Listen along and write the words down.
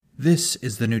This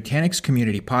is the Nutanix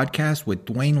Community Podcast with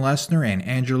Dwayne Lessner and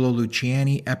Angelo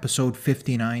Luciani, episode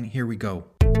 59. Here we go.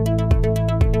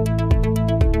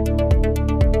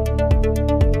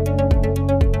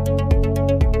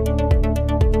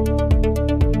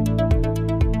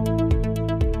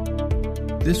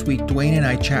 This week, Dwayne and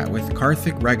I chat with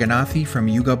Karthik Raghunathi from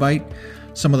Yugabyte.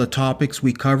 Some of the topics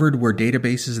we covered were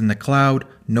databases in the cloud,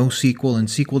 NoSQL and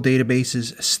SQL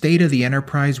databases, state of the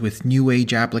enterprise with new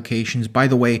age applications. By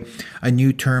the way, a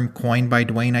new term coined by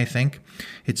Dwayne, I think.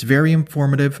 It's very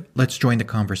informative. Let's join the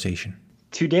conversation.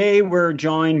 Today, we're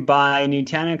joined by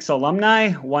Nutanix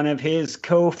alumni. One of his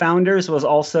co-founders was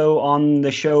also on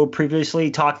the show previously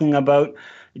talking about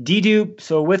dedupe.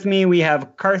 So with me, we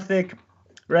have Karthik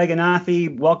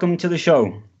Raghunathi. Welcome to the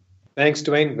show. Thanks,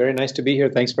 Dwayne. Very nice to be here.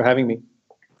 Thanks for having me.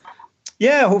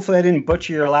 Yeah, hopefully I didn't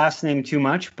butcher your last name too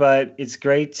much, but it's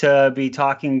great to be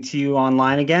talking to you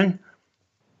online again.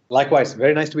 Likewise.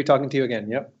 Very nice to be talking to you again.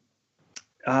 Yep.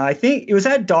 I think it was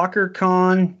at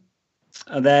DockerCon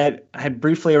that I had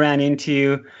briefly ran into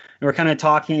you, and we're kind of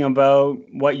talking about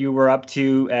what you were up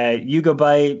to at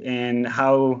Yugabyte and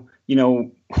how,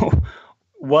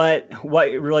 what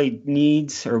it really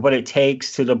needs or what it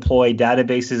takes to deploy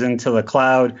databases into the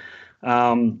cloud.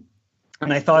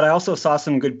 And I thought I also saw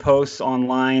some good posts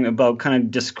online about kind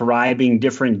of describing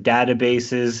different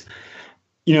databases,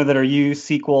 that are used,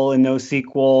 SQL and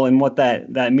NoSQL, and what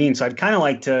that means. So I'd kind of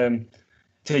like to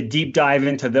deep dive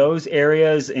into those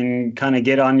areas and kind of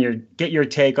get your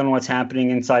take on what's happening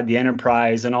inside the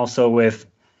enterprise, and also with,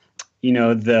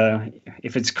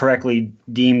 if it's correctly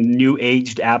deemed new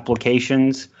aged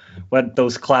applications, what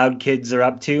those cloud kids are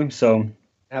up to. So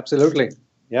absolutely.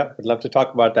 Yeah, I'd love to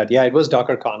talk about that. Yeah, it was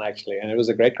DockerCon actually, and it was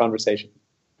a great conversation.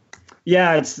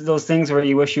 Yeah, it's those things where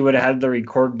you wish you would have had the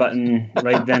record button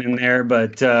right then and there,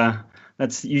 but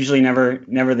that's usually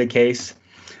never the case.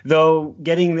 Though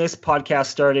getting this podcast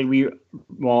started,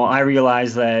 I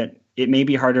realized that it may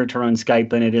be harder to run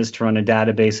Skype than it is to run a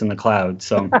database in the cloud.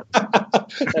 So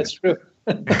that's true.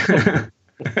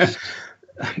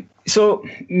 So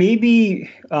maybe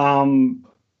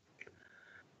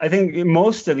I think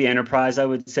most of the enterprise, I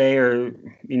would say, or,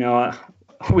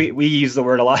 we use the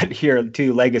word a lot here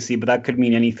too, legacy, but that could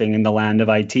mean anything in the land of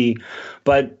IT.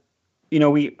 But, I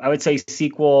would say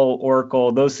SQL,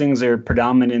 Oracle, those things are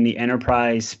predominant in the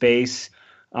enterprise space.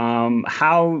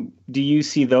 How do you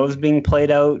see those being played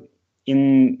out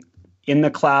in the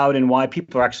cloud, and why do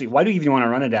you even want to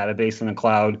run a database in the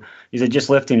cloud? Is it just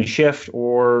lift and shift,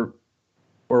 or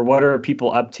what are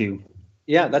people up to?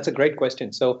 Yeah, that's a great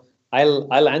question. So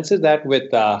I'll answer that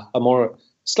with a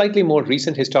slightly more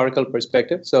recent historical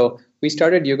perspective. So we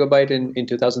started Yugabyte in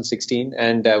 2016,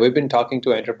 and we've been talking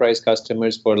to enterprise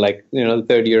customers for the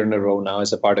third year in a row now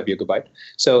as a part of Yugabyte.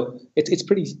 So it's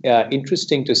pretty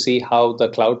interesting to see how the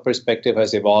cloud perspective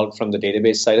has evolved from the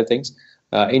database side of things.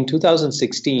 In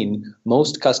 2016,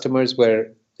 most customers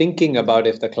were thinking about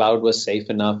if the cloud was safe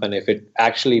enough and if it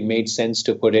actually made sense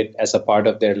to put it as a part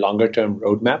of their longer-term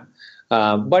roadmap.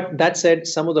 But that said,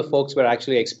 some of the folks were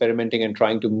actually experimenting and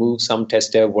trying to move some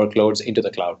test dev workloads into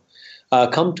the cloud.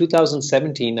 Come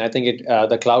 2017, I think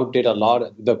the cloud did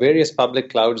the various public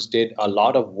clouds did a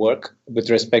lot of work with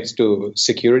respect to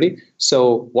security.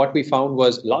 So what we found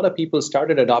was a lot of people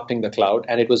started adopting the cloud,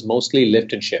 and it was mostly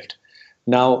lift and shift.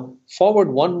 Now, forward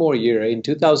one more year, in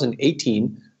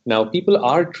 2018, now, people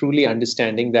are truly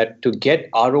understanding that to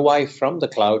get ROI from the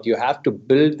cloud, you have to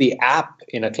build the app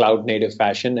in a cloud native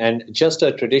fashion. And just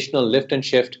a traditional lift and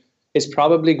shift is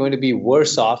probably going to be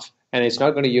worse off. And it's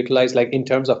not going to utilize in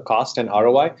terms of cost and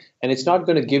ROI. And it's not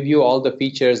going to give you all the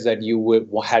features that you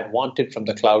had wanted from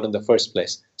the cloud in the first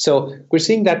place. So we're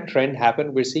seeing that trend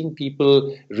happen. We're seeing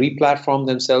people re-platform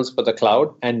themselves for the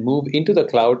cloud and move into the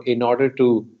cloud in order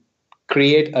to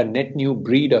create a net new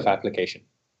breed of application.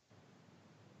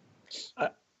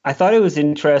 I thought it was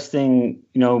interesting,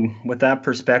 with that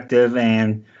perspective,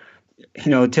 and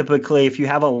typically if you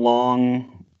have a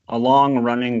long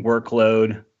running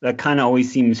workload, that kind of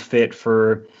always seems fit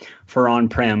for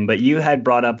on-prem. But you had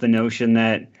brought up the notion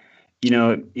that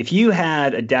if you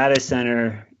had a data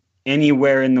center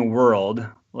anywhere in the world,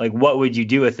 what would you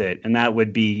do with it? And that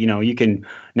would be, you can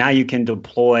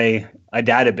deploy a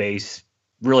database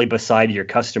really beside your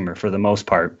customer for the most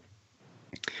part.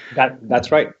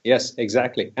 That's right. Yes,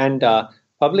 exactly. And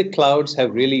public clouds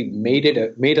have really made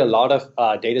a lot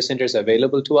of data centers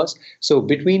available to us. So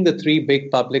between the three big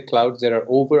public clouds, there are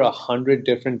over 100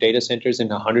 different data centers in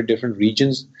 100 different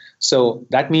regions. So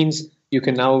that means you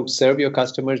can now serve your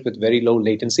customers with very low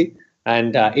latency.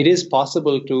 And it is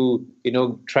possible to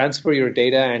transfer your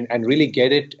data and really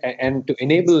get it and to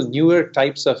enable newer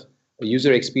types of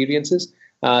user experiences.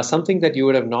 Something that you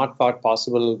would have not thought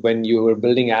possible when you were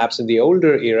building apps in the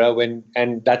older era,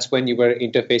 and that's when you were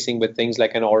interfacing with things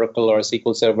like an Oracle or a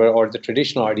SQL Server or the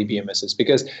traditional RDBMSs,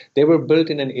 because they were built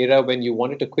in an era when you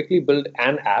wanted to quickly build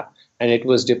an app and it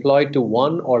was deployed to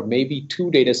one or maybe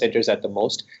two data centers at the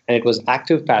most, and it was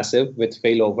active passive with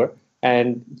failover.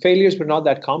 And failures were not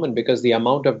that common because the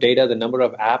amount of data, the number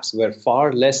of apps were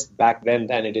far less back then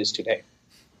than it is today.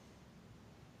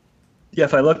 Yeah,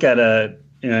 if I look at an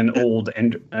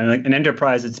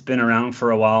enterprise that's been around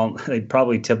for a while, they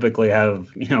probably typically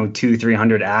have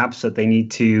 200-300 apps that they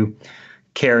need to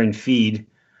care and feed.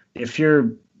 If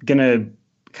you're gonna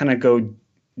kind of go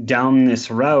down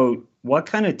this route, what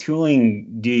kind of tooling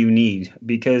do you need?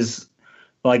 Because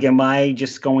am I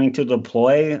just going to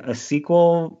deploy a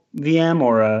SQL VM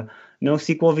or a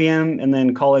NoSQL VM and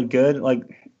then call it good?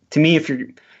 To me, if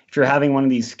you're having one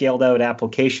of these scaled out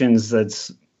applications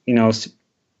that's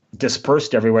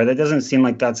dispersed everywhere, that doesn't seem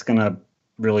like that's going to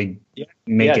really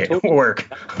make it totally work.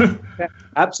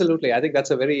 Absolutely. I think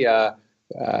that's a very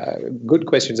good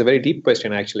question. It's a very deep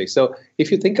question, actually. So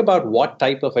if you think about what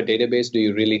type of a database do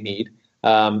you really need,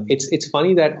 it's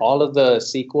funny that all of the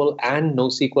SQL and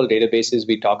NoSQL databases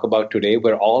we talk about today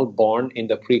were all born in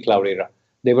the pre-cloud era.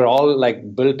 They were all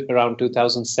built around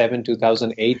 2007,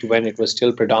 2008, when it was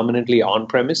still predominantly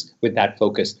on-premise with that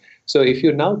focus. So if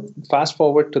you now fast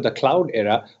forward to the cloud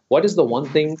era, what is the one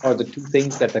thing or the two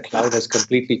things that the cloud has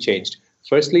completely changed?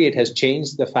 Firstly, it has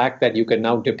changed the fact that you can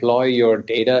now deploy your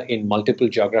data in multiple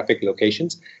geographic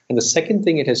locations. And the second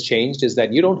thing it has changed is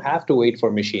that you don't have to wait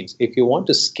for machines. If you want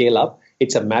to scale up,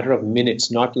 it's a matter of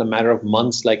minutes, not a matter of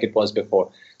months like it was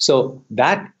before. So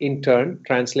that in turn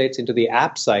translates into the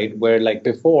app side, where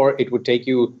before it would take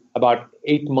you about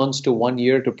 8 months to 1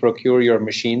 year to procure your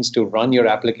machines to run your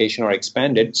application or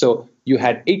expand it. So you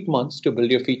had 8 months to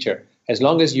build your feature. As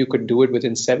long as you could do it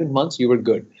within 7 months, you were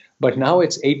good. But now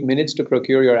it's 8 minutes to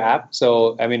procure your app.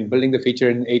 So, building the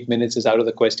feature in 8 minutes is out of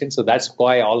the question. So that's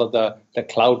why all of the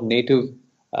cloud native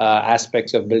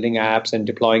aspects of building apps and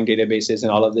deploying databases and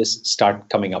all of this start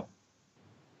coming up.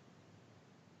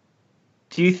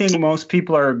 Do you think most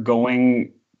people are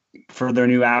going for their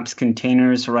new apps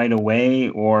containers right away,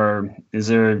 or is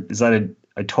that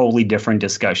a totally different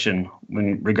discussion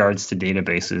in regards to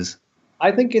databases?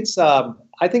 I think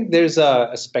I think there's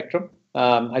a spectrum.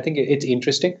 I think it's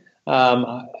interesting.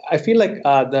 I feel like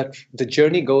that the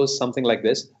journey goes something like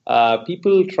this.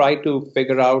 People try to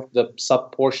figure out the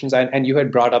sub portions, and you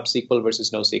had brought up SQL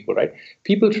versus NoSQL, right?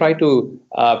 People try to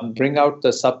bring out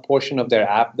the sub portion of their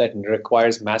app that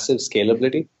requires massive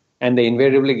scalability, and they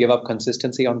invariably give up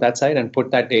consistency on that side and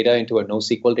put that data into a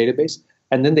NoSQL database.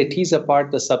 And then they tease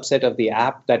apart the subset of the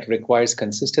app that requires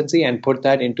consistency and put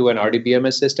that into an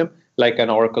RDBMS system, like an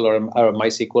Oracle or a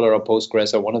MySQL or a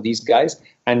Postgres or one of these guys,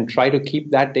 and try to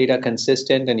keep that data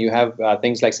consistent. And you have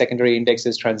things like secondary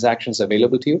indexes, transactions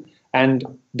available to you. And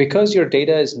because your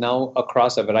data is now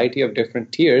across a variety of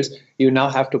different tiers, you now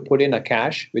have to put in a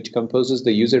cache, which composes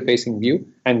the user-facing view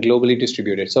and globally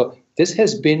distributed. So this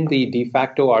has been the de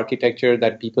facto architecture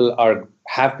that people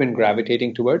have been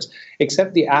gravitating towards,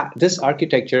 except this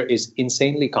architecture is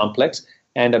insanely complex.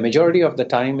 And a majority of the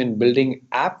time in building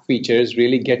app features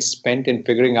really gets spent in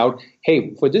figuring out,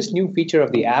 hey, for this new feature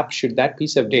of the app, should that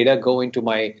piece of data go into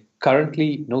my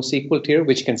currently NoSQL tier,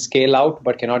 which can scale out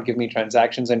but cannot give me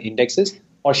transactions and indexes?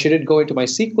 Or should it go into my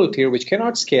SQL tier, which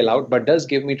cannot scale out but does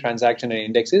give me transaction and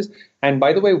indexes? And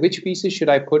by the way, which pieces should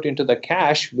I put into the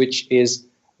cache, which is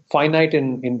finite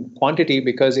in quantity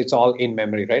because it's all in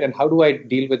memory, right? And how do I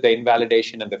deal with the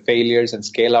invalidation and the failures and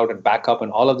scale out and backup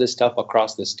and all of this stuff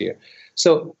across this tier?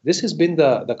 So this has been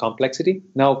the complexity.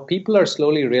 Now, people are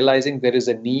slowly realizing there is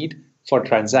a need for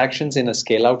transactions in a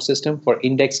scale-out system, for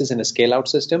indexes in a scale-out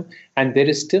system, and there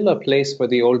is still a place for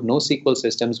the old NoSQL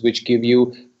systems, which give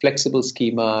you flexible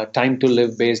schema,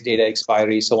 time-to-live-based data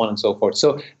expiry, so on and so forth.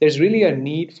 So there's really a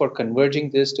need for converging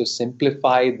this to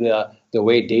simplify the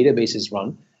way databases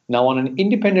run. Now, on an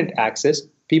independent axis,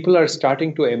 people are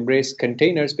starting to embrace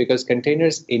containers because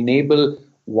containers enable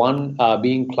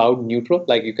being cloud neutral,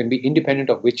 like you can be independent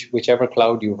of whichever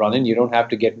cloud you run in. You don't have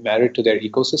to get married to their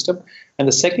ecosystem. And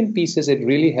the second piece is it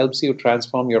really helps you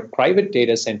transform your private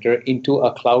data center into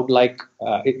a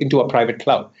into a private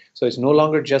cloud. So it's no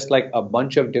longer just like a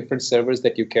bunch of different servers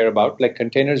that you care about. Like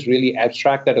containers really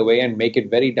abstract that away and make it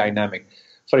very dynamic.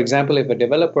 For example, if a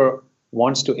developer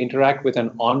wants to interact with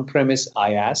an on-premise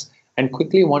IaaS, and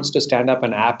quickly wants to stand up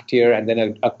an app tier and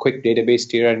then a quick database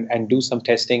tier and do some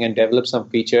testing and develop some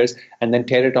features and then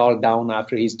tear it all down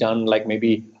after he's done, like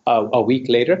maybe a week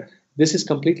later. This is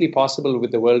completely possible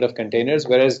with the world of containers,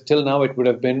 whereas till now it would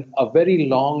have been a very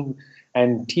long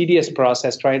and tedious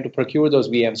process trying to procure those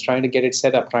VMs, trying to get it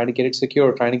set up, trying to get it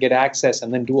secure, trying to get access,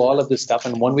 and then do all of this stuff,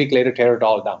 and 1 week later tear it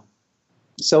all down.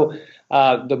 So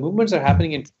the movements are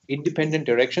happening in independent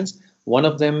directions. One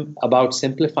of them about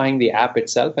simplifying the app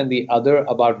itself, and the other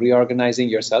about reorganizing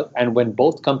yourself. And when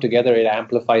both come together, it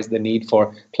amplifies the need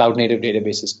for cloud-native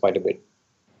databases quite a bit.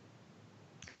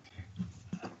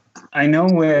 I know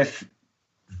with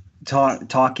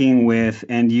talking with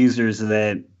end users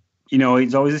that,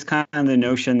 it's always this kind of the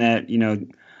notion that,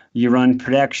 you run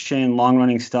production,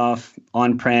 long-running stuff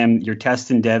on-prem, you're test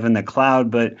and dev in the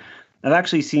cloud, but I've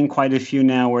actually seen quite a few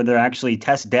now where they're actually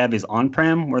test dev is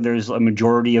on-prem, where there's a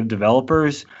majority of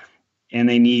developers and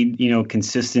they need,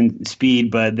 consistent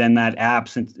speed, but then that app,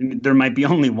 since there might be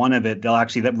only one of it, they'll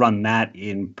actually run that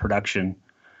in production.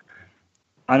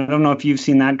 I don't know if you've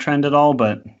seen that trend at all,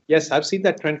 but... Yes, I've seen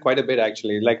that trend quite a bit,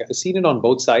 actually. Like, I've seen it on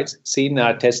both sides, seen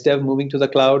test dev moving to the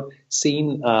cloud,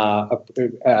 seen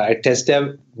test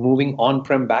dev moving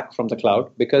on-prem back from the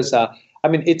cloud, because,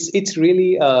 it's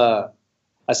really...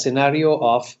 a scenario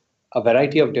of a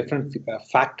variety of different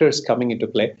factors coming into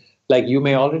play. Like, you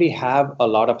may already have a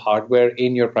lot of hardware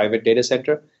in your private data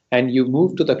center, and you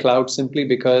move to the cloud simply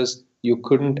because you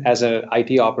couldn't, as an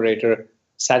IT operator,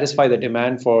 satisfy the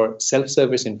demand for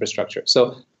self-service infrastructure.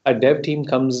 So a dev team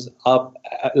comes up,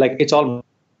 it's all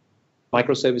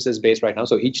microservices based right now.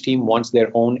 So each team wants their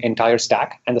own entire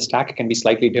stack, and the stack can be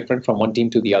slightly different from one team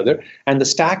to the other. And the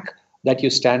stack that you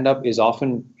stand up is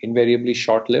often invariably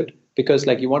short-lived, because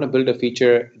you want to build a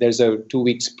feature, there's a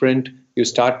 2-week sprint,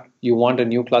 you want a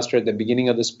new cluster at the beginning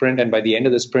of the sprint, and by the end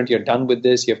of the sprint, you're done with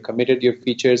this, you've committed your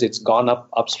features, it's gone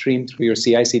upstream through your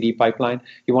CI/CD pipeline,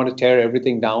 you want to tear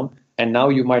everything down, and now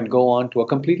you might go on to a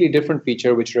completely different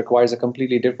feature which requires a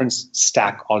completely different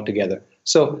stack altogether.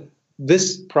 So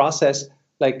this process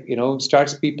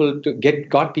starts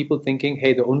got people thinking,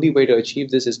 hey, the only way to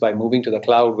achieve this is by moving to the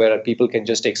cloud, where people can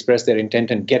just express their intent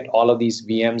and get all of these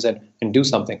VMs and do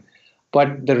something.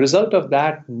 But the result of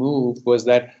that move was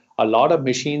that a lot of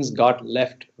machines got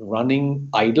left running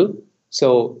idle.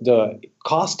 So the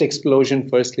cost explosion,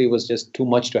 firstly, was just too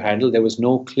much to handle. There was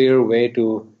no clear way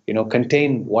to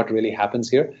contain what really happens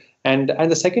here. And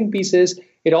the second piece is,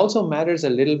 it also matters a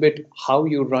little bit how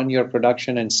you run your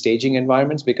production and staging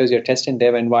environments, because your test and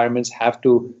dev environments have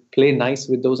to play nice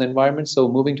with those environments. So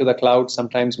moving to the cloud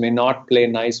sometimes may not play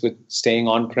nice with staying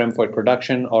on-prem for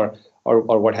production or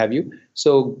what have you.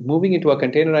 So moving into a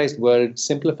containerized world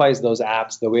simplifies those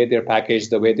apps, the way they're packaged,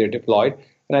 the way they're deployed.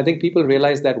 And I think people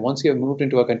realize that once you have moved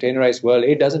into a containerized world,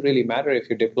 it doesn't really matter if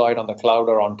you're deployed on the cloud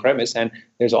or on-premise. And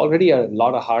there's already a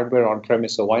lot of hardware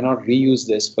on-premise, so why not reuse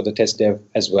this for the test dev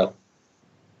as well?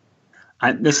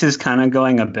 This is kind of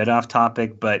going a bit off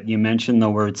topic, but you mentioned the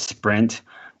word sprint.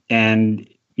 And,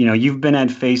 you've been at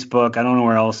Facebook. I don't know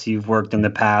where else you've worked in the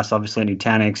past, obviously at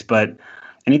Nutanix, but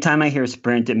anytime I hear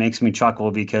sprint, it makes me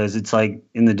chuckle, because it's like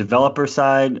in the developer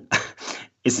side,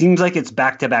 it seems like it's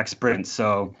back-to-back sprints.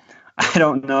 So I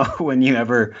don't know when you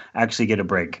ever actually get a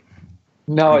break.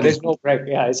 No, there's no break.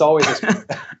 Yeah, it's always a sprint.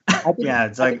 Yeah,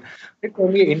 it's like... It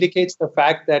only indicates the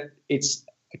fact that it's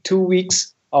 2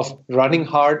 weeks of running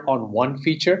hard on one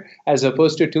feature, as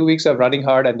opposed to 2 weeks of running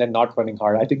hard and then not running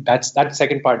hard. I think that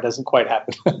second part doesn't quite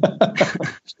happen.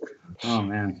 Oh,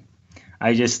 man.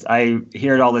 I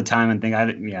hear it all the time and think,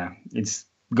 it's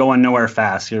going nowhere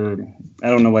fast. I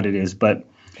don't know what it is, but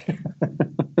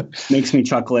makes me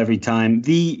chuckle every time.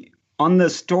 On the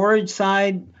storage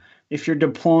side, if you're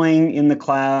deploying in the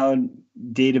cloud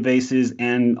databases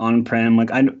and on-prem,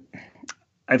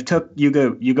 I've took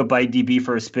Yugabyte DB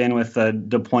for a spin with a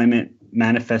deployment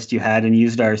manifest you had, and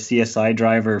used our CSI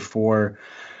driver for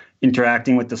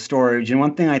interacting with the storage. And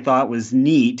one thing I thought was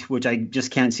neat, which I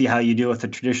just can't see how you do with a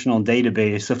traditional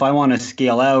database. If I want to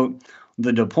scale out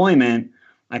the deployment,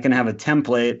 I can have a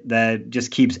template that just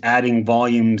keeps adding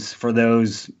volumes for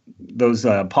those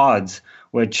pods,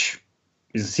 which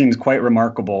seems quite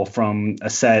remarkable from a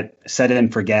set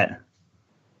and forget.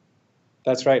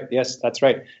 That's right. Yes, that's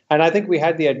right. And I think we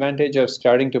had the advantage of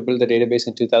starting to build the database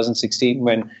in 2016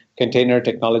 when container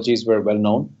technologies were well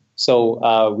known.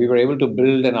 So we were able to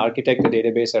build and architect the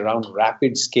database around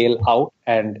rapid scale out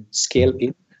and scale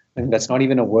in. And that's not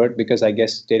even a word, because I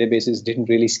guess databases didn't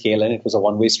really scale in. It was a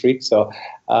one-way street. So,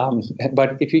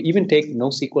 but if you even take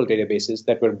NoSQL databases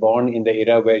that were born in the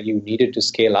era where you needed to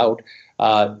scale out,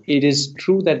 it is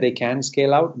true that they can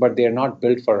scale out, but they are not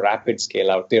built for rapid scale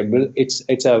out. They're built.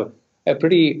 It's a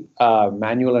pretty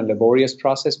manual and laborious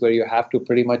process where you have to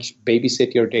pretty much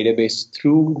babysit your database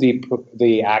through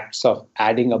the acts of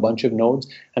adding a bunch of nodes,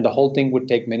 and the whole thing would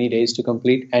take many days to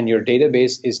complete. And your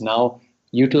database is now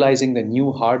utilizing the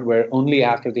new hardware only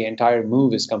after the entire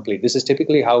move is complete. This is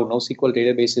typically how NoSQL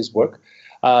databases work.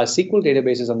 SQL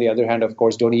databases, on the other hand, of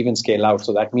course, don't even scale out.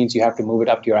 So that means you have to move it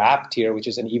up to your app tier, which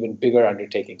is an even bigger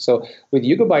undertaking. So with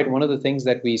Yugabyte, one of the things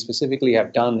that we specifically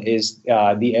have done is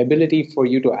the ability for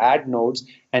you to add nodes,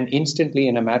 and instantly,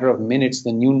 in a matter of minutes,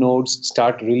 the new nodes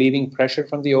start relieving pressure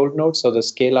from the old nodes. So the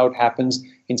scale out happens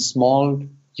in small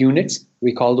units.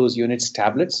 We call those units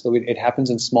tablets. So it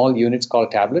happens in small units called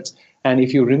tablets. And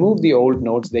if you remove the old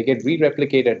nodes, they get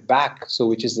re-replicated back, so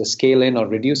which is the scale in or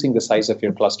reducing the size of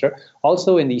your cluster,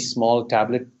 also in these small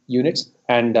tablet units,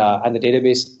 and the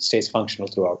database stays functional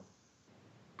throughout.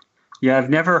 Yeah,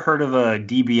 I've never heard of a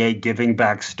DBA giving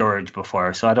back storage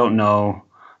before, so I don't know.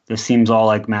 This seems all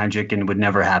like magic and would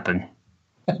never happen.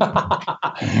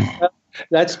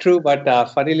 That's true, but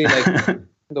funnily, like in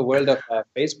the world of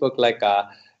Facebook, like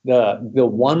the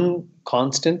one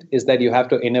constant is that you have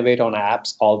to innovate on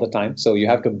apps all the time. So you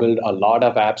have to build a lot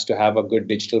of apps to have a good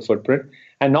digital footprint.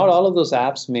 And not all of those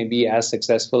apps may be as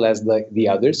successful as the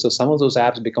others. So some of those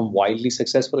apps become wildly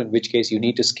successful, in which case you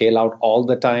need to scale out all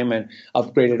the time and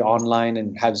upgrade it online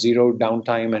and have zero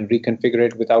downtime and reconfigure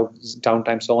it without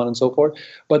downtime, so on and so forth.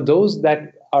 But those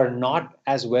that are not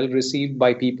as well received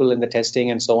by people in the testing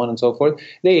and so on and so forth,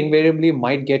 they invariably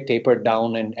might get tapered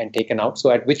down and taken out. So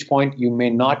at which point you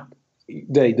may not,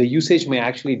 the usage may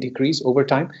actually decrease over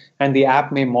time, and the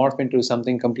app may morph into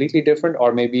something completely different,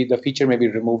 or maybe the feature may be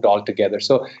removed altogether.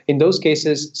 So in those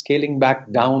cases, scaling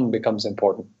back down becomes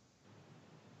important.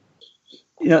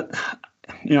 Yeah,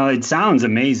 it sounds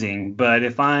amazing, but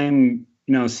if I'm,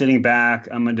 sitting back,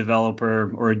 I'm a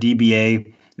developer or a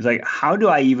DBA, it's like, how do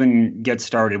I even get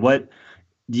started? What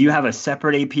do you have a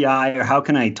separate API, or how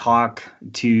can I talk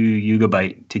to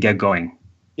Yugabyte to get going?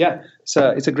 Yeah, so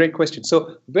it's a great question.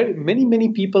 So many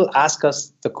people ask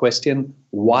us the question,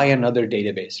 why another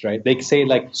database, right? They say,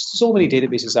 like, so many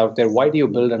databases out there, why do you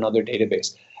build another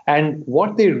database? And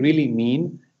what they really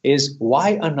mean is,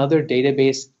 why another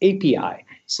database API?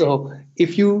 So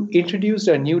if you introduced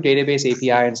a new database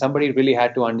API and somebody really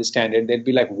had to understand it, they'd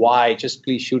be like, why? Just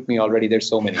please shoot me already. There's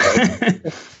so many,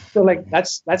 right? So like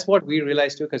that's what we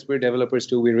realized too, because we're developers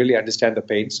too. We really understand the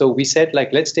pain. So we said,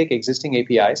 like, let's take existing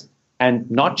APIs and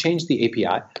not change the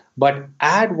API, but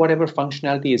add whatever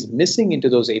functionality is missing into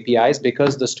those APIs,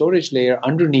 because the storage layer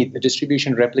underneath, the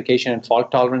distribution, replication, and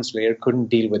fault tolerance layer, couldn't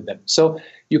deal with them. So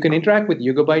you can interact with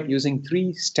Yugabyte using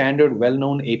three standard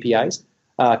well-known APIs: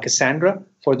 Cassandra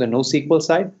for the NoSQL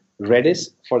side, Redis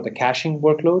for the caching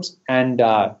workloads, and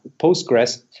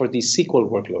Postgres for the SQL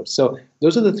workloads. So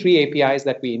those are the three APIs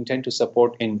that we intend to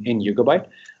support in Yugabyte.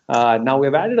 Now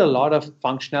we've added a lot of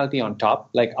functionality on top.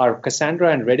 Like our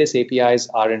Cassandra and Redis APIs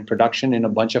are in production in a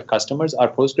bunch of customers. Our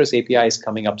Postgres API is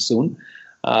coming up soon.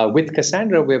 With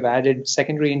Cassandra, we've added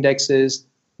secondary indexes,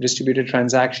 distributed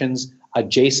transactions, a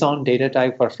JSON data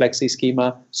type for flexi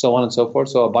schema, so on and so forth.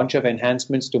 So a bunch of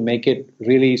enhancements to make it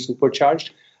really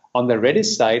supercharged. On the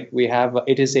Redis side,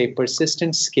 it is a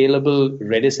persistent, scalable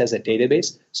Redis as a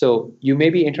database. So you may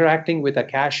be interacting with a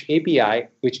cache API,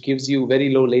 which gives you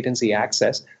very low latency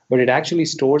access, but it actually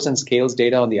stores and scales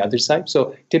data on the other side.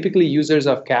 So typically users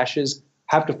of caches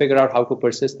have to figure out how to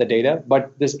persist the data.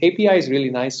 But this API is really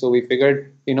nice. So we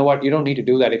figured, you know what, you don't need to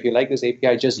do that. If you like this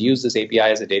API, just use this API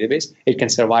as a database. It can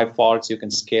survive faults, you can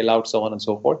scale out, so on and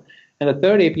so forth. And the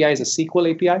third API is a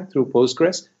SQL API through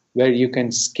Postgres, where you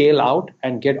can scale out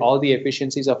and get all the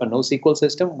efficiencies of a NoSQL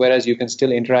system, whereas you can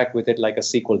still interact with it like a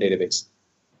SQL database.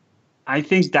 I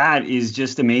think that is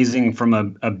just amazing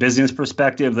from a business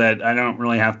perspective, that I don't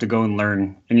really have to go and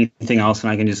learn anything else,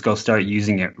 and I can just go start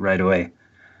using it right away.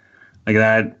 Like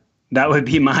that would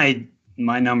be my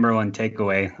number one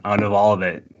takeaway out of all of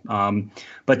it.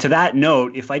 But to that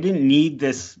note, if I didn't need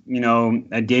this,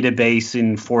 a database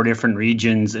in 4 different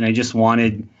regions, and I just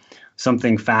wanted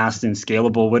something fast and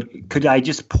scalable, could I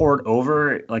just port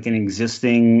over like an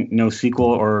existing NoSQL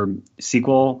or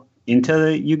SQL into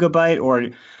the Yugabyte, or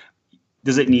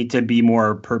does it need to be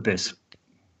more purpose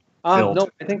built? No,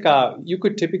 I think you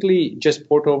could typically just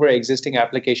port over existing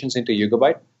applications into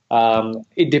Yugabyte.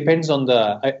 It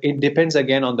depends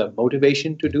again on the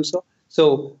motivation to do so.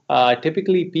 So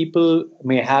typically people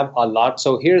may have a lot.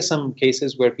 So here are some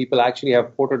cases where people actually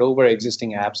have ported over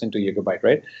existing apps into Yugabyte,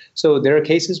 right? So there are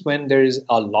cases when there is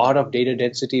a lot of data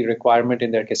density requirement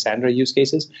in their Cassandra use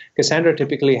cases. Cassandra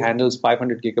typically handles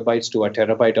 500 gigabytes to a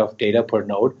terabyte of data per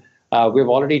node. We've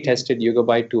already tested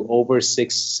Yugabyte to over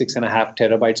 6.5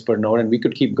 terabytes per node, and we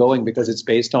could keep going because it's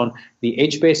based on the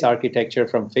HBase architecture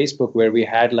from Facebook, where we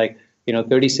had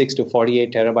 36 to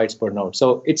 48 terabytes per node.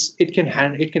 So it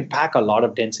can pack a lot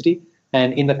of density.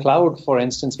 And in the cloud, for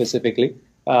instance, specifically,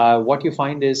 what you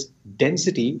find is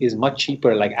density is much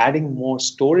cheaper. Like adding more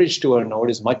storage to a node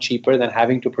is much cheaper than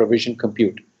having to provision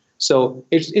compute. So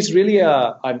it's really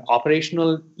an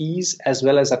operational ease as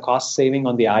well as a cost saving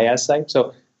on the IaaS side.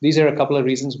 So these are a couple of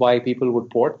reasons why people would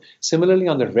port. Similarly,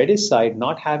 on the Redis side,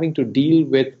 not having to deal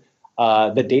with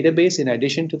the database in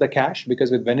addition to the cache,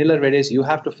 because with vanilla Redis, you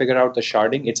have to figure out the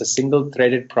sharding. It's a single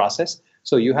threaded process.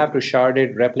 So you have to shard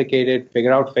it, replicate it,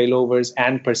 figure out failovers,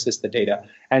 and persist the data.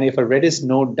 And if a Redis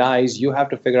node dies, you have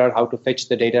to figure out how to fetch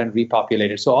the data and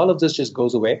repopulate it. So all of this just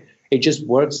goes away. It just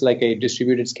works like a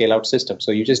distributed scale-out system.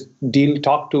 So you just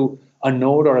talk to a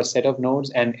node or a set of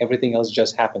nodes, and everything else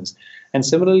just happens. And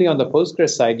similarly, on the Postgres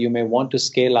side, you may want to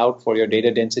scale out for your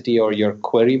data density or your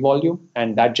query volume,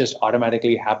 and that just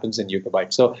automatically happens in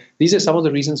Yugabyte. So these are some of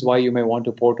the reasons why you may want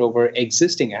to port over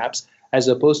existing apps as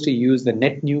opposed to use the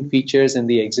net new features and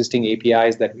the existing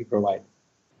APIs that we provide.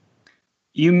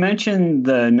 You mentioned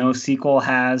the NoSQL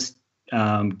has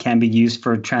can be used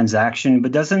for transaction,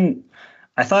 but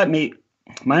I thought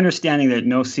my understanding that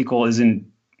NoSQL isn't,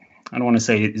 I don't want to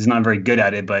say is not very good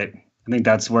at it, but I think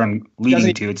that's where I'm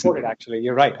leading to. It's support it, actually.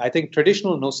 You're right. I think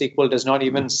traditional NoSQL does not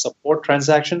even support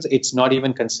transactions. It's not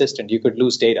even consistent. You could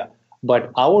lose data.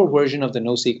 But our version of the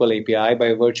NoSQL API,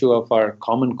 by virtue of our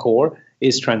common core,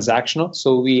 is transactional.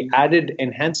 So we added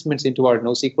enhancements into our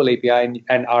NoSQL API,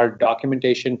 and our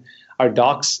documentation, our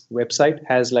docs website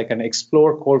has like an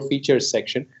explore core features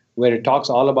section where it talks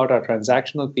all about our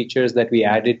transactional features that we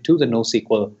added to the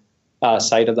NoSQL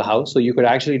side of the house. So you could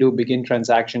actually do begin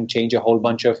transaction, change a whole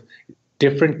bunch of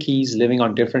different keys living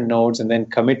on different nodes, and then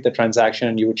commit the transaction,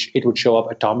 and it would show up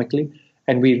atomically.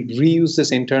 And we reuse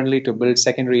this internally to build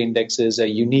secondary indexes, a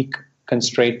unique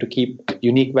constraint to keep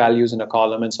unique values in a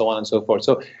column, and so on and so forth.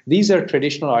 So these are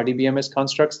traditional RDBMS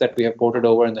constructs that we have ported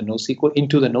over in the NoSQL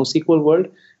into the NoSQL world,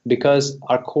 because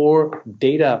our core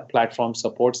data platform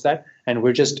supports that, and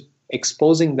we're just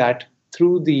exposing that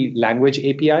through the language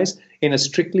APIs in a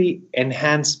strictly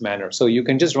enhanced manner. So you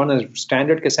can just run a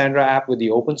standard Cassandra app with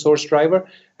the open source driver,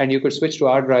 and you could switch to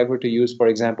our driver to use, for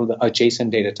example, a JSON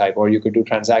data type, or you could do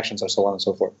transactions, or so on and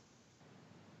so forth.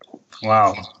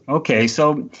 Wow. Okay.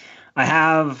 So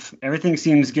everything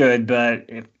seems good, but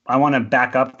if I want to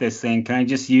back up this thing, can I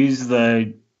just use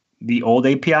the old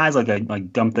APIs,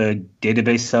 like dump the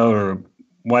database out, or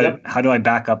what? Yep. How do I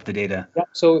back up the data? Yeah.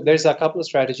 So there's a couple of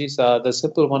strategies. The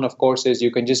simple one, of course, is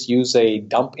you can just use a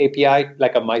dump API,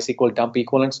 like a MySQL dump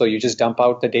equivalent. So you just dump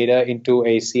out the data into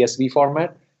a CSV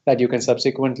format that you can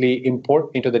subsequently import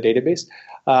into the database.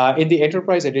 In the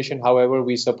Enterprise Edition, however,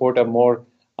 we support a more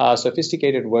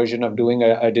sophisticated version of doing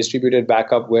a distributed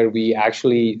backup, where we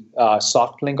actually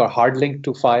soft link or hard link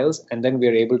to files, and then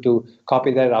we're able to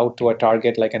copy that out to a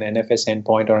target like an NFS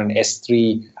endpoint or an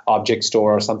S3 object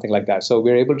store or something like that. So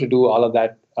we're able to do all of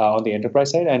that on the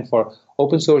enterprise side. And for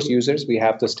open source users, we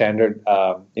have the standard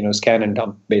scan and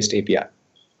dump based API.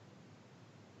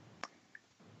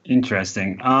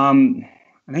 Interesting.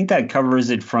 I think that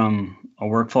covers it from a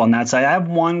workflow on that side. I have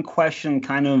one question,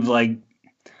 kind of like,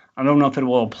 I don't know if it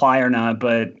will apply or not,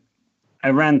 but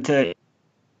I ran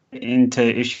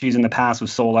into issues in the past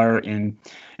with Solr and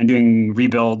doing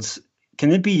rebuilds.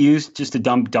 Can it be used just to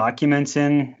dump documents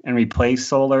in and replace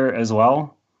Solr as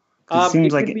well? It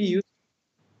seems like be used.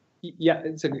 Yeah,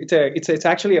 it's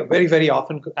actually a very, very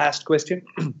often asked question.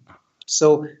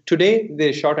 So today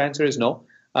the short answer is no.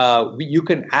 You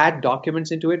can add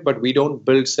documents into it, but we don't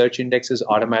build search indexes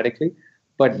automatically.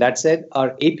 But that said,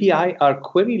 our API, our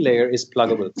query layer is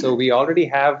pluggable. So we already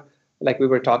have, like we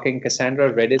were talking,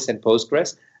 Cassandra, Redis, and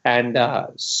Postgres, and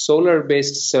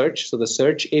Solr-based search. So the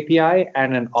search API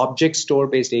and an object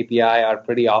store-based API are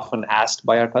pretty often asked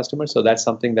by our customers. So that's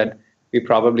something that we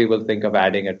probably will think of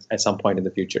adding at some point in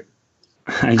the future.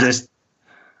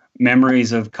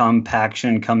 Memories of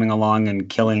compaction coming along and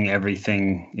killing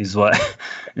everything is what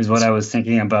I was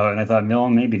thinking about. And I thought, no,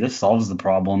 maybe this solves the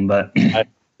problem, but...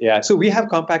 Yeah, so we have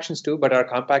compactions too, but our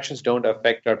compactions don't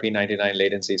affect our P99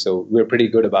 latency, so we're pretty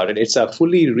good about it. It's a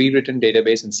fully rewritten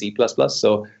database in C++,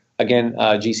 so again,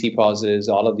 GC pauses,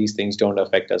 all of these things don't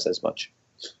affect us as much.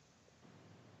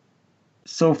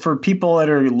 So for people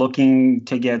that are looking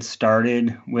to get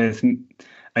started with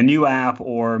a new app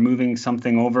or moving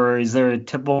something over, is there a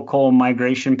typical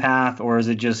migration path, or is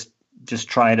it just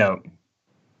try it out?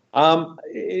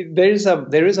 There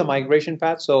is a migration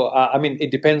path. So,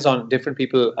 it depends on different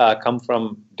people come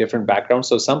from different backgrounds.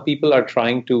 So some people are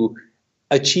trying to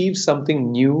achieve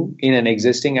something new in an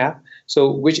existing app. So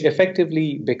which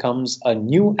effectively becomes a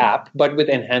new app, but with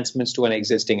enhancements to an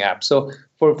existing app. So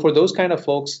for those kind of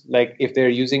folks, like if they're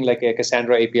using like a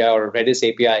Cassandra API or a Redis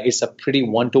API, it's a pretty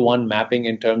one-to-one mapping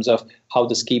in terms of how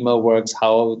the schema works,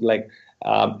 how like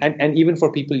and even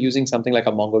for people using something like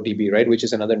a MongoDB, right, which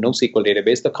is another NoSQL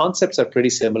database, the concepts are pretty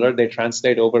similar. They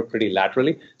translate over pretty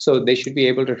laterally. So they should be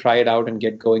able to try it out and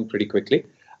get going pretty quickly.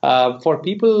 For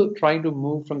people trying to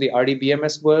move from the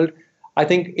RDBMS world, I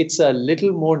think it's a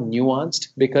little more nuanced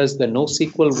because the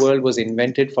NoSQL world was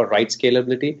invented for write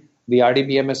scalability. The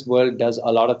RDBMS world does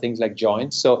a lot of things like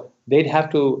joins. So they'd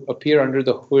have to appear under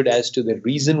the hood as to the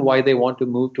reason why they want to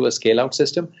move to a scale-out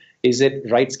system. Is it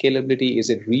write scalability? Is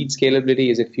it read scalability?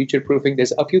 Is it future-proofing?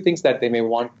 There's a few things that they may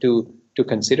want to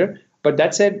consider. But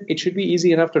that said, it should be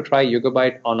easy enough to try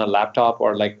Yugabyte on a laptop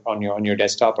or like on your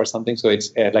desktop or something. So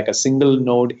it's like a single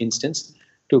node instance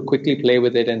to quickly play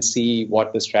with it and see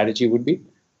what the strategy would be.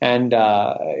 And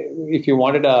if you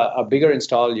wanted a bigger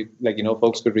install,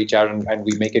 folks could reach out and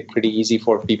we make it pretty easy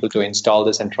for people to install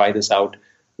this and try this out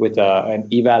with an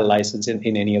eval license in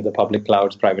any of the public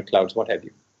clouds, private clouds, what have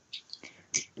you.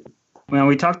 Well,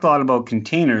 we talked a lot about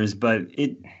containers, but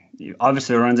it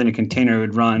obviously runs in a container. It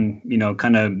would run,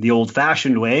 kind of the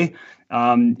old-fashioned way.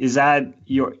 Is that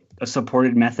a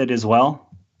supported method as well?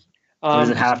 Or does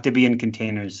it have to be in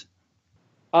containers?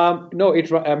 No,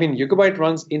 Yugabyte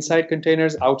runs inside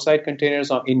containers, outside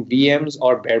containers, in VMs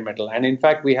or bare metal. And in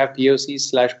fact, we have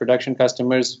POCs/production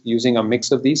customers using a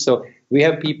mix of these. So we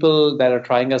have people that are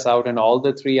trying us out in all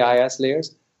the three IaaS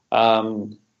layers.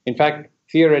 In fact,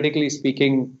 theoretically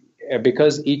speaking,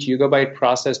 because each Yugabyte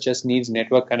process just needs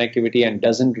network connectivity and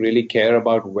doesn't really care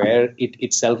about where it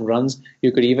itself runs,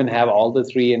 you could even have all the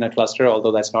three in a cluster,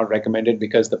 although that's not recommended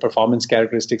because the performance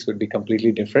characteristics would be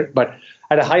completely different. But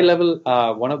at a high level,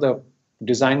 one of the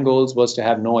design goals was to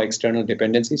have no external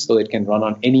dependencies so it can run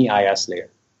on any IaaS layer.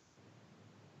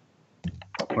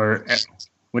 Or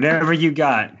whatever you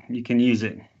got, you can use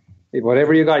it.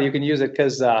 Whatever you got, you can use it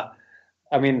because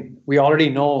we already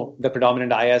know the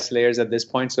predominant IaaS layers at this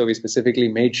point, so we specifically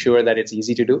made sure that it's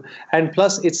easy to do. And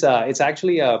plus, it's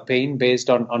actually a pain based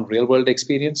on real-world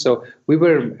experience. So we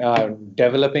were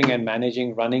developing and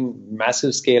running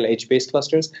massive scale H-based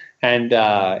clusters, and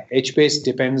H-based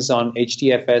depends on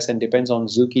HDFS and depends on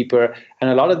Zookeeper, and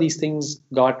a lot of these things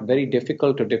got very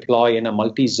difficult to deploy in a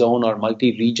multi-zone or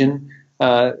multi-region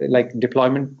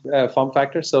deployment form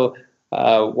factor. So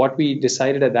what we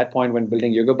decided at that point when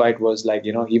building Yugabyte was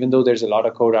even though there's a lot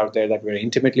of code out there that we're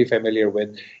intimately familiar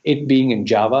with, it being in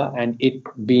Java and it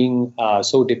being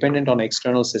so dependent on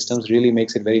external systems really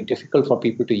makes it very difficult for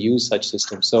people to use such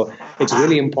systems. So it's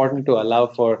really important to allow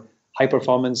for high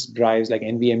performance drives like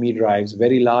NVMe drives,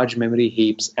 very large memory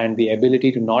heaps, and the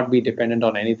ability to not be dependent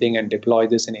on anything and deploy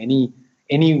this in any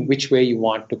which way you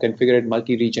want to configure it,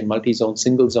 multi-region, multi-zone,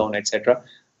 single zone, etc.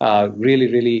 Really,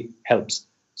 really helps.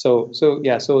 So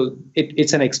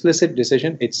it's an explicit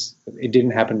decision. It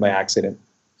didn't happen by accident.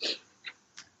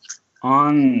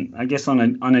 On a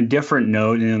different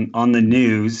note, and on the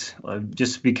news,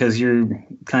 just because you're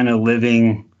kind of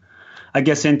living, I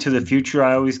guess, into the future,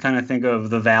 I always kind of think of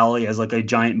the Valley as like a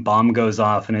giant bomb goes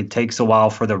off, and it takes a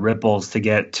while for the ripples to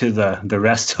get to the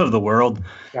rest of the world.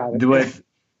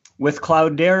 With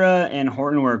Cloudera and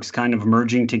Hortonworks kind of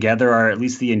merging together, or at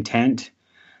least the intent.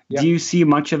 Do you see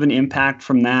much of an impact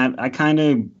from that?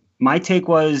 My take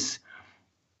was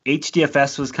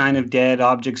HDFS was kind of dead.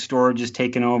 Object storage is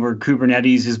taken over.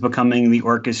 Kubernetes is becoming the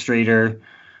orchestrator,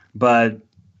 but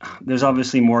there's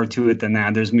obviously more to it than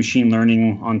that. There's machine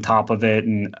learning on top of it.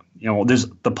 And, there's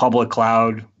the public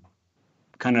cloud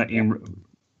kind of.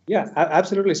 Yeah,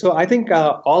 absolutely. So I think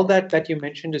all that you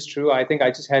mentioned is true. I think I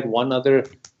just had one other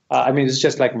it's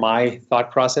just like my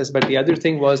thought process. But the other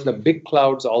thing was the big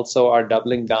clouds also are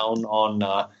doubling down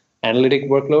on analytic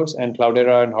workloads, and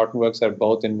Cloudera and Hortonworks are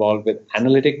both involved with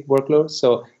analytic workloads.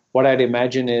 So what I'd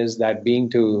imagine is that being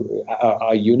to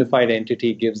a unified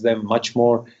entity gives them much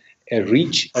more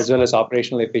reach as well as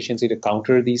operational efficiency to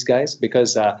counter these guys.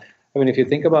 Because, if you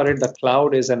think about it, the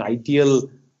cloud is an ideal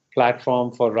platform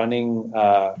for running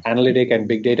analytic and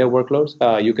big data workloads.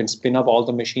 You can spin up all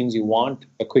the machines you want,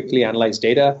 quickly analyze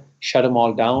data, shut them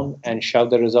all down, and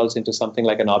shove the results into something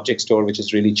like an object store, which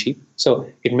is really cheap. So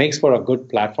it makes for a good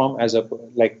platform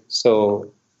so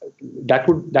that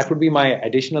would be my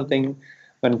additional thing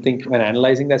when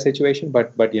analyzing that situation.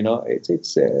 But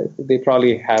it's they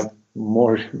probably have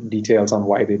more details on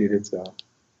why they did it. So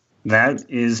that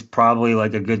is probably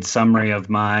like a good summary of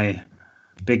my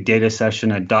big data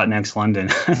session at .next London.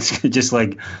 It's just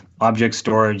like object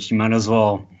storage. You might as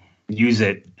well use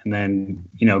it, and then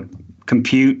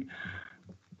compute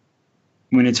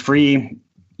when it's free,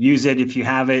 use it if you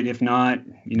have it. If not,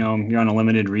 you're on a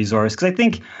limited resource. Because I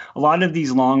think a lot of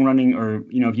these long running, or,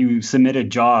 if you submit a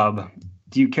job,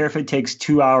 do you care if it takes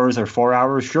 2 hours or 4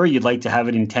 hours? Sure, you'd like to have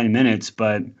it in 10 minutes,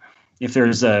 but if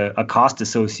there's a cost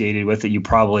associated with it, you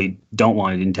probably don't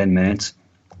want it in 10 minutes.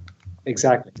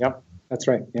 Exactly. Yep. That's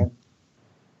right. Yeah.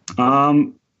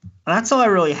 That's all I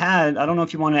really had. I don't know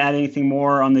if you want to add anything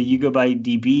more on the Yugabyte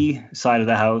DB side of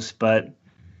the house, but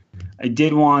I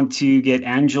did want to get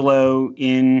Angelo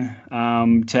in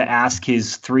to ask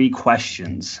his 3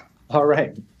 questions. All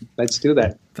right. Let's do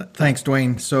that. Thanks,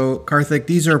 Dwayne. So, Karthik,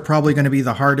 these are probably going to be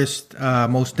the hardest,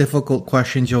 most difficult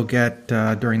questions you'll get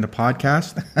during the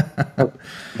podcast.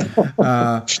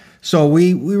 So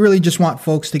we really just want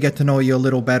folks to get to know you a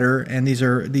little better, and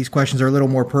these questions are a little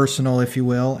more personal, if you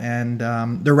will, and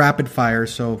they're rapid fire,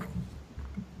 so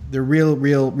they're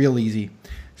real easy.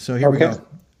 So here we go.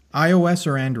 iOS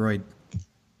or Android?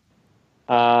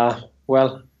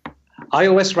 Well,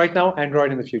 iOS right now,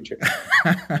 Android in the future.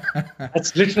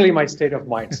 That's literally my state of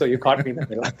mind. So you caught me in the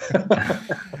middle.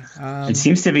 It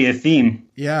seems to be a theme.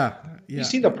 Yeah. You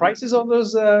see the prices on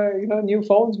those, new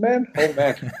phones, man? Oh,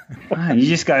 man. You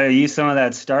just got to use some of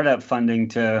that startup funding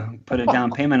to put a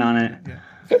down payment on it. Yeah.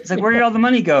 It's like, where did all the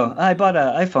money go? I bought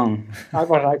an iPhone.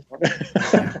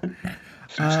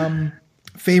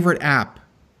 Favorite app?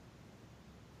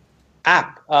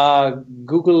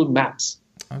 Google Maps.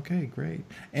 Okay, great.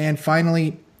 And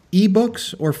finally,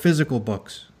 ebooks or physical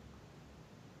books?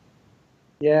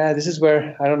 Yeah, this is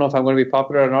where I don't know if I'm going to be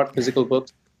popular or not. Physical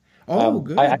books. Oh,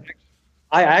 good.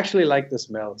 I actually like the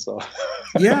smell, so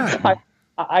yeah.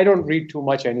 I don't read too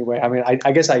much anyway. I mean,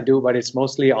 I guess I do, but it's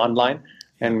mostly online,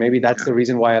 and maybe that's the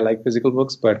reason why I like physical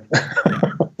books. But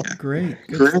great,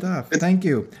 good stuff. Thank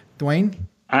you, Dwayne.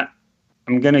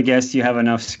 I'm gonna guess you have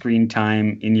enough screen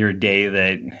time in your day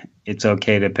that it's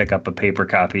okay to pick up a paper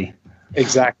copy.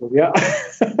 Exactly. Yeah.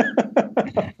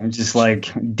 I'm just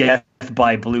like death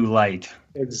by blue light.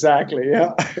 Exactly.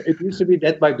 Yeah. It used to be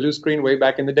death by blue screen way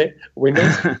back in the day.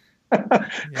 Windows.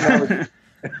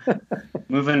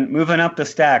 Moving up the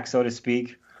stack, so to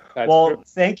speak. That's true.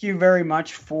 Thank you very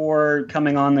much for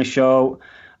coming on the show.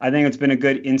 I think it's been a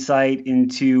good insight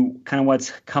into kind of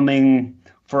what's coming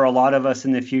for a lot of us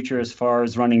in the future as far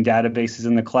as running databases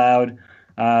in the cloud.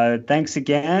 Thanks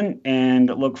again, and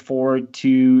look forward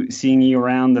to seeing you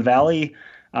around the Valley.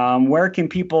 Where can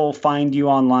people find you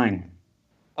online?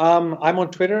 I'm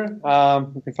on Twitter.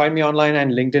 You can find me online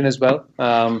and LinkedIn as well.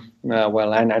 And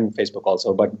Facebook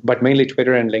also, but mainly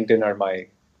Twitter and LinkedIn are my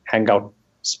hangout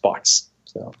spots.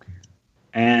 So,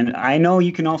 and I know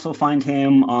you can also find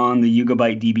him on the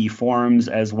Yugabyte DB forums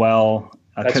as well,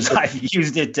 because I've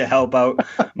used it to help out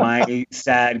my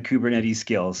sad Kubernetes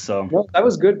skills. So no, that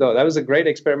was good though. That was a great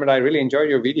experiment. I really enjoyed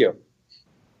your video.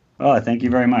 Oh, thank you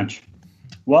very much.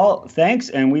 Well, thanks,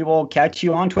 and we will catch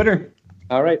you on Twitter.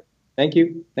 All right. Thank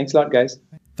you. Thanks a lot, guys.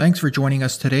 Thanks for joining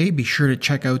us today. Be sure to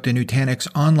check out the Nutanix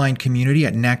online community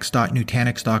at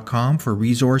next.nutanix.com for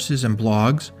resources and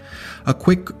blogs. A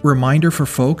quick reminder for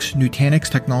folks, Nutanix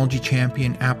Technology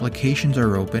Champion applications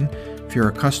are open. If you're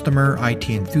a customer, IT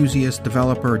enthusiast,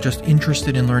 developer, or just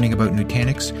interested in learning about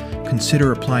Nutanix,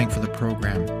 consider applying for the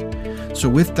program. So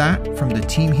with that, from the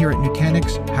team here at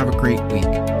Nutanix, have a great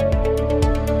week.